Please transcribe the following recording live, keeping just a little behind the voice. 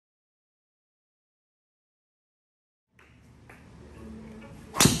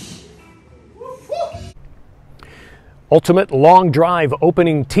Ultimate Long Drive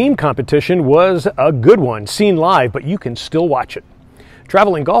opening team competition was a good one, seen live, but you can still watch it.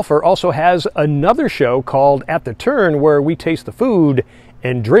 Traveling Golfer also has another show called At the Turn, where we taste the food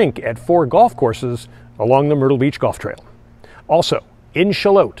and drink at 4 golf courses along the Myrtle Beach Golf Trail. Also, in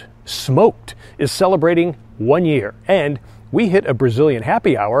Shallotte, Smoked is celebrating 1 year, and we hit a Brazilian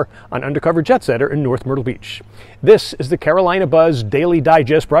happy hour on Undercover Jetsetter in North Myrtle Beach. This is the Carolina Buzz Daily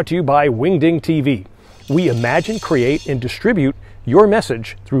Digest, brought to you by Wingding TV. We imagine, create, and distribute your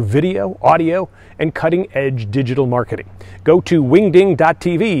message through video, audio, and cutting-edge digital marketing. Go to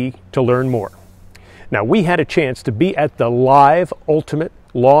wingding.tv to learn more. Now, we had a chance to be at the live Ultimate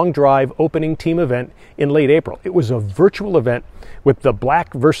Long Drive opening team event in late April. It was a virtual event with the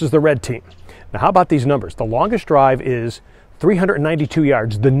black versus the red team. Now, how about these numbers? The longest drive is 392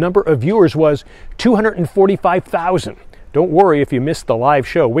 yards. The number of viewers was 245,000. Don't worry if you missed the live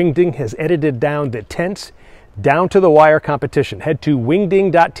show. Wingding has edited down the tense, down-to-the-wire competition. Head to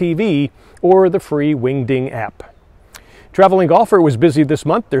wingding.tv or the free Wingding app. Traveling Golfer was busy this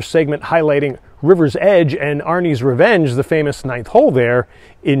month. Their segment highlighting Rivers Edge and Arnies' Revenge, the famous 9th hole there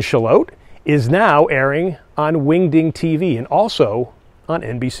in Shallotte, is now airing on Wingding TV and also on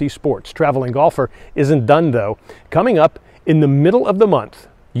NBC Sports. Traveling Golfer isn't done, though. Coming up in the middle of the month,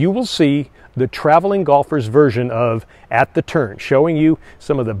 you will see the Traveling Golfer's version of At the Turn, showing you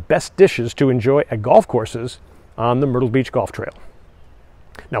some of the best dishes to enjoy at golf courses on the Myrtle Beach Golf Trail.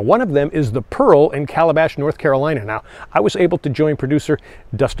 Now, one of them is the Pearl in Calabash, North Carolina. Now, I was able to join producer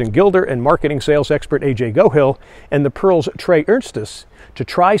Dustin Gilder and marketing sales expert AJ Gohill and the Pearl's Trey Ernstis to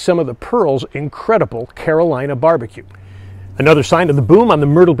try some of the Pearl's incredible Carolina barbecue. Another sign of the boom on the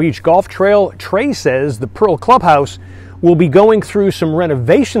Myrtle Beach Golf Trail, Trey says the Pearl Clubhouse will be going through some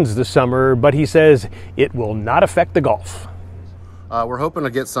renovations this summer, but he says it will not affect the golf. We're hoping to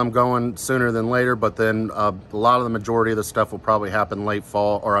get some going sooner than later, but then a lot of the majority of the stuff will probably happen late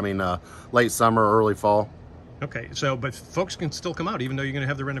fall, or late summer, early fall. Okay, so but folks can still come out even though you're going to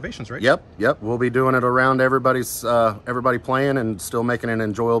have the renovations, right? Yep. We'll be doing it around everybody playing and still making an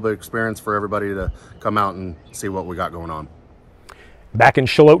enjoyable experience for everybody to come out and see what we got going on. Back in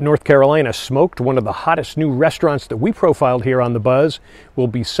Shallotte, North Carolina, Smoked, one of the hottest new restaurants that we profiled here on The Buzz, will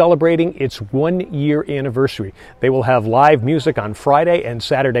be celebrating its 1-year anniversary. They will have live music on Friday and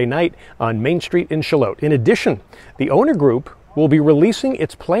Saturday night on Main Street in Shallotte. In addition, the owner group will be releasing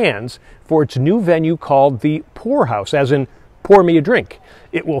its plans for its new venue called the Pour House, as in pour me a drink.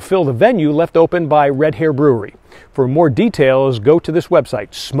 It will fill the venue left open by Red Hare Brewery. For more details, go to this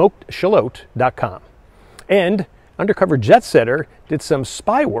website, smokedshallotte.com. And Undercover Jetsetter did some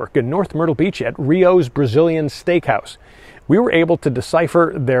spy work in North Myrtle Beach at Rio's Brazilian Steakhouse. We were able to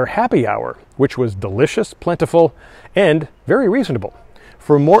decipher their happy hour, which was delicious, plentiful, and very reasonable.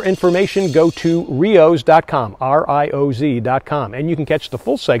 For more information, go to rios.com, RIOZ.com, and you can catch the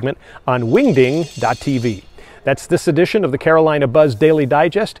full segment on wingding.tv. That's this edition of the Carolina Buzz Daily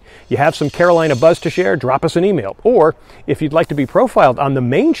Digest. You have some Carolina Buzz to share, drop us an email. Or if you'd like to be profiled on the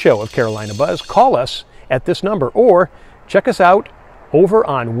main show of Carolina Buzz, call us at this number, or check us out over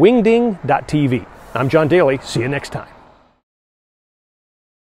on wingding.tv. I'm John Daly. See you next time.